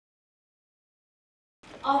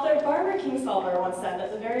Author Barbara Kingsolver once said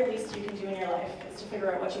that the very least you can do in your life is to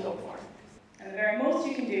figure out what you hope for. And the very most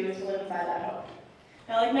you can do is to live inside that hope.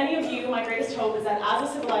 Now, like many of you, my greatest hope is that as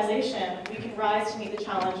a civilization, we can rise to meet the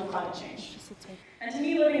challenge of climate change. And to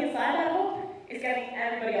me, living inside that hope is getting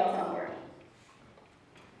everybody else on board.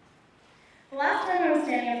 The last time I was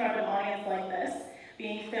standing in front of an audience like this,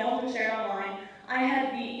 being filmed and shared online, I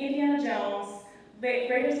had the Indiana Jones,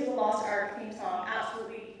 Raiders of the Lost Ark theme song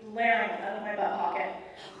absolutely blaring out of my butt pocket.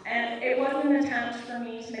 And it wasn't an attempt for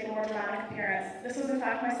me to make a more dramatic appearance. This was in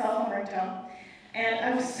fact my cell phone ringtone. And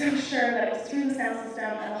I was so sure that it was through the sound system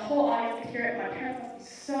and the whole audience could hear it. My parents must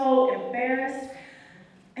be so embarrassed.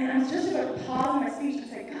 And I was just about to pause in my speech and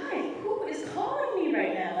say, guys, who is calling me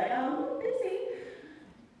right now? Like, I'm a little busy.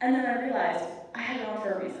 And then I realized I had it on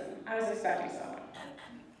for a reason. I was expecting someone.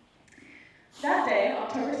 That day,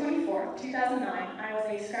 October 24th, 2009, I was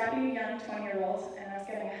a scrappy young 20-year-old, and I was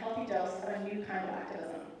getting a healthy dose of a new kind of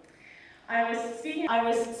activism. I was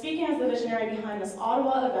speaking as the visionary behind this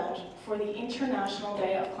Ottawa event for the International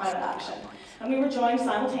Day of Climate Action, and we were joined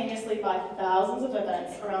simultaneously by thousands of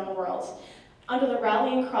events around the world under the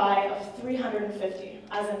rallying cry of 350,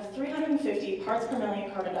 as in 350 parts per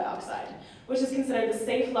million carbon dioxide, which is considered the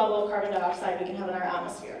safe level of carbon dioxide we can have in our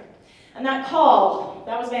atmosphere. And that call,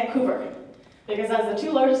 that was Vancouver. Because as the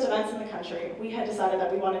two largest events in the country, we had decided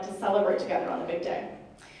that we wanted to celebrate together on the big day.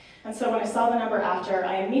 And so when I saw the number after,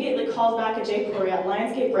 I immediately called back at Jay Puri at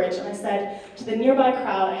Lionsgate Bridge, and I said to the nearby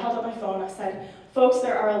crowd, I held up my phone, I said, folks,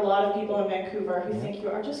 there are a lot of people in Vancouver who think you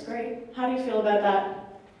are just great. How do you feel about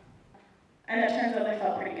that? And it turns out they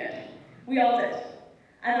felt pretty good. We all did,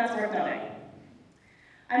 and that's worth noting.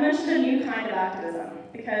 I mentioned a new kind of activism,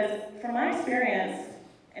 because from my experience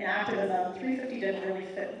in activism, 350 didn't really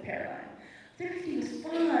fit the paradigm. 350 was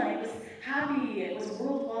fun, it was happy, it was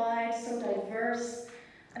worldwide, so diverse,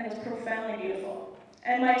 and it was profoundly beautiful.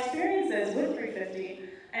 And my experiences with 350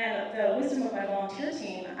 and the wisdom of my volunteer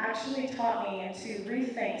team actually taught me to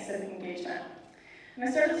rethink civic engagement. And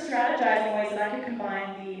I started strategizing ways that I could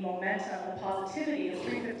combine the momentum and the positivity of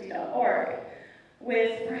 350.org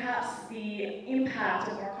with perhaps the impact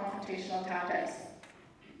of more confrontational tactics.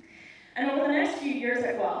 And over the next few years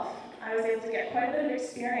at Guelph, I was able to get quite a bit of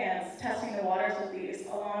experience testing the waters with these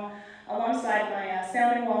alongside my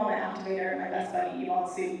sounding wall, my activator, and my best buddy, Yvonne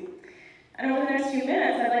Sue. And over the next few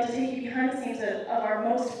minutes, I'd like to take you behind the scenes of our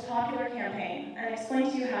most popular campaign and explain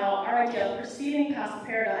to you how our idea of proceeding past the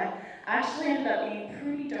paradigm actually ended up being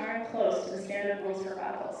pretty darn close to the standard rules for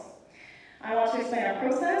radicals. I want to explain our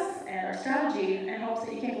process and our strategy in hopes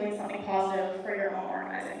that you can glean something positive for your own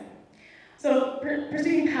organizing. So,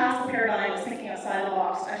 proceeding past the paradigm is thinking outside the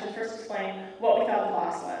box. I should first explain what we thought the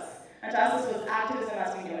box was. And to us, this was activism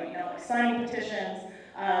as we knew it, like signing petitions,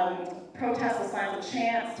 protests with signs of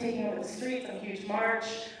chants, taking over the streets on a huge march,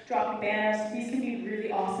 dropping banners. These can be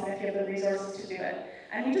really awesome if you have the resources to do it.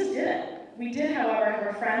 And we just did it. We did, however, have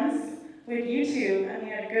our friends, we had YouTube, and we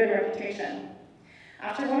had a good reputation.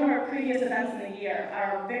 After one of our previous events in the year,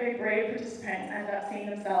 our very brave participants ended up seeing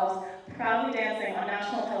themselves proudly dancing on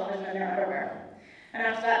national television in their underwear. And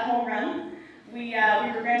after that home run, we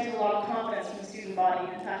were granted a lot of confidence from the student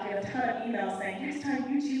body. In fact, we had a ton of emails saying, next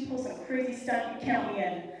time you two pull some crazy stunt, you count me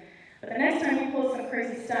in. But the next time we pulled some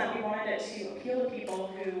crazy stunt, we wanted it to appeal to people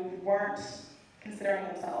who weren't considering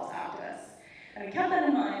themselves activists. And we kept that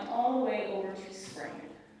in mind all the way over to spring,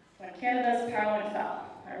 when Canada's Parliament fell.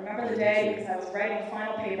 I remember the day because I was writing a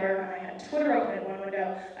final paper and I had Twitter open in one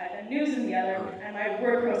window, I had the news in the other, and my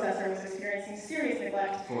word processor was experiencing serious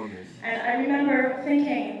neglect. And I remember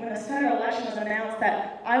thinking when the federal election was announced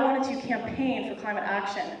that I wanted to campaign for climate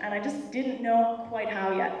action, and I just didn't know quite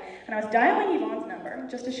how yet. And I was dialing Yvonne's number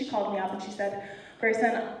just as she called me up and she said,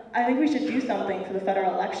 Gracen, I think we should do something for the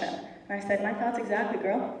federal election. And I said, my thoughts exactly,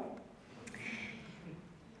 girl.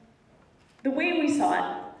 The way we saw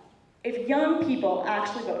it, if young people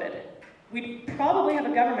actually voted, we'd probably have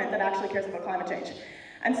a government that actually cares about climate change.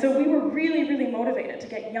 And so we were really, really motivated to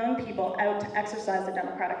get young people out to exercise their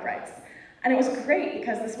democratic rights. And it was great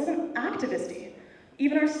because this wasn't activisty.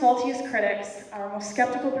 Even our saltiest critics, our most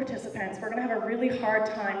skeptical participants, were gonna have a really hard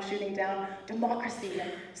time shooting down democracy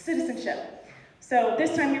and citizenship. So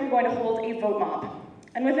this time we were going to hold a vote mob.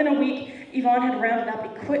 And within a week, Yvonne had rounded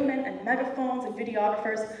up equipment and megaphones and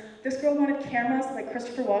videographers. This girl wanted cameras like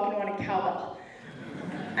Christopher Walken wanted cowbell.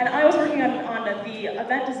 And I was working on the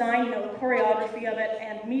event design, the choreography of it,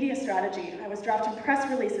 and media strategy. I was drafting press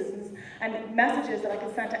releases and messages that I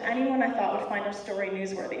could send to anyone I thought would find our story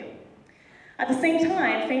newsworthy. At the same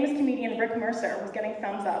time, famous comedian Rick Mercer was getting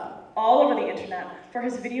thumbs up all over the internet for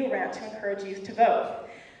his video rant to encourage youth to vote.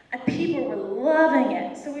 And people were loving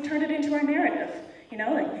it, so we turned it into our narrative.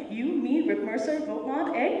 Mercer vote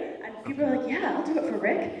mod, eh? And people were like, yeah, I'll do it for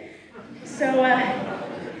Rick. So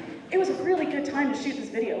it was a really good time to shoot this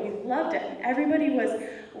video. We loved it. Everybody was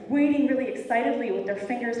waiting really excitedly with their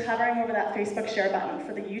fingers hovering over that Facebook share button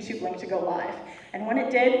for the YouTube link to go live. And when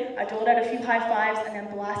it did, I doled out a few high fives and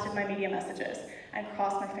then blasted my media messages and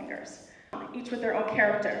crossed my fingers, each with their own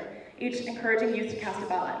character, each encouraging youth to cast a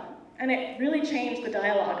ballot. And it really changed the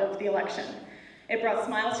dialogue of the election. It brought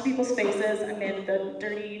smiles to people's faces amid the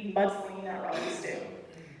dirty mudslinging that we're all used to.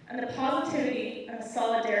 And the positivity and the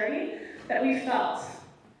solidarity that we felt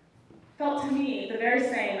to me the very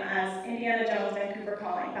same as Indiana Jones' Vancouver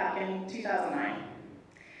Calling back in 2009.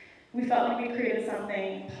 We felt like we created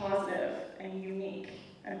something positive and unique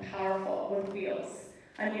and powerful with wheels,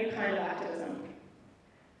 a new kind of activism.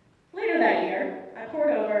 Later that year, I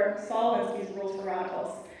pored over Saul Alinsky's Rules for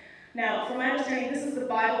Radicals. Now, from my understanding, this is the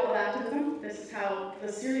Bible of activism. This is how the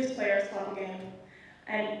serious players play the game.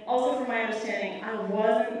 And also from my understanding, I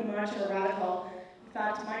wasn't much of a radical. In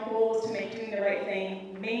fact, my goal was to make doing the right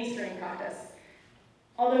thing mainstream practice.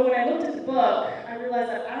 Although when I looked at the book, I realized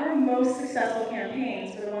that our most successful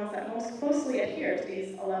campaigns were the ones that most closely adhere to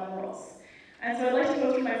these 11 rules. And so I'd like to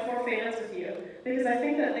go through my 4 favorites with you, because I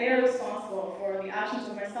think that they are responsible for the actions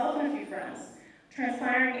of myself and a few friends,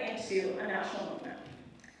 transpiring into a national movement.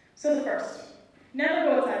 So the first, never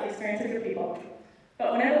go outside the experience of your people,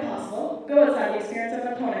 but whenever possible, go outside the experience of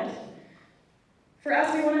an opponent. For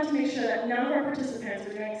us, we wanted to make sure that none of our participants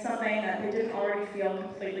were doing something that they didn't already feel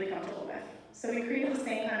completely comfortable with. So we created the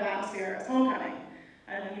same kind of atmosphere as homecoming,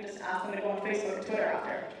 and then we just asked them to go on Facebook and Twitter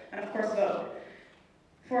after, and of course vote.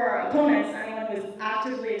 For our opponents, anyone who was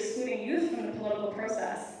actively excluding youth from the political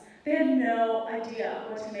process, they had no idea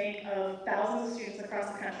what to make of thousands of students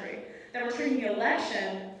across the country that were treating the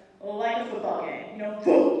election like a football game. You know,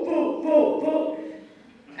 vote, vote, vote, vote.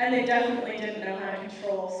 And they definitely didn't know how to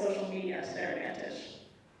control social media to their advantage.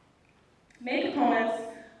 Make opponents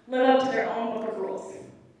live up to their own book of rules.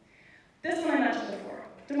 This one I mentioned before,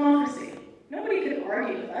 democracy. Nobody could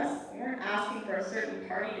argue with us. We weren't asking for a certain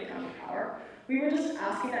party to come to power. We were just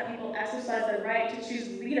asking that people exercise their right to choose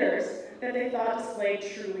leaders that they thought displayed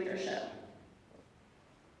true leadership.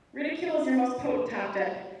 Ridicule is your most potent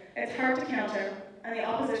tactic. It's hard to counter, and the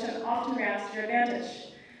opposition often reacts to your advantage.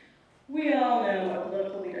 We all know what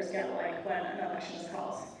political leaders get like when an election is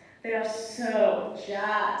called. They are so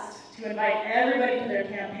jazzed to invite everybody to their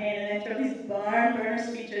campaign, and they throw these barn burner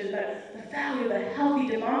speeches about the value of a healthy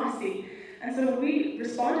democracy. And so we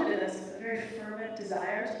responded to this with a very fervent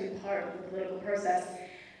desire to be part of the political process.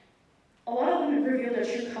 A lot of them revealed their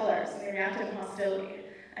true colors, and they reacted in hostility.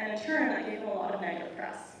 And in turn, that gave them a lot of negative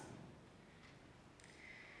press.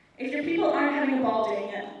 If your people aren't having a ball doing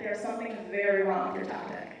it, there's something very wrong with your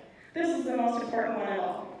tactic. This is the most important one of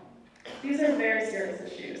all. These are very serious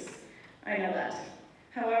issues. I know that.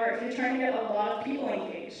 However, if you're trying to get a lot of people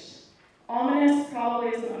engaged, ominous probably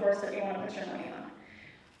isn't the horse that you want to put your money on.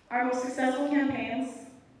 Our most successful campaigns,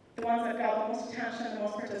 the ones that got the most attention and the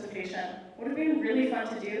most participation, would have been really fun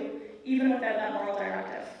to do, even without that moral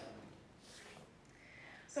directive.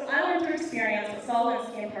 So I learned through experience what Saul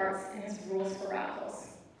Alinsky imparts in his Rules for Radicals.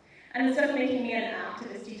 And instead of making me an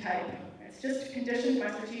activist-y type, it's just conditioned my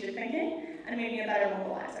strategic thinking and made me a better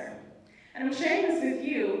mobilizer. And I'm sharing this with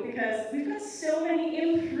you because we've got so many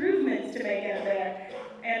improvements to make out there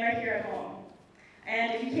and right here at home.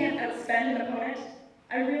 And if you can't outspend an opponent,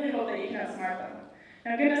 I really hope that you can outsmart them.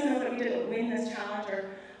 Now, goodness knows that we didn't win this challenge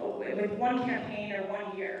with one campaign or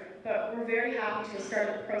 1 year, but we're very happy to have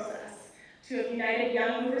started the process, to have united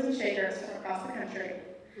young movers and shakers from across the country,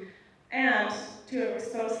 and to have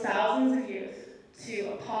exposed thousands of youth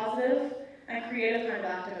to a positive and creative kind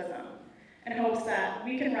of activism, in hopes that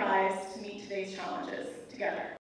we can rise to meet today's challenges together.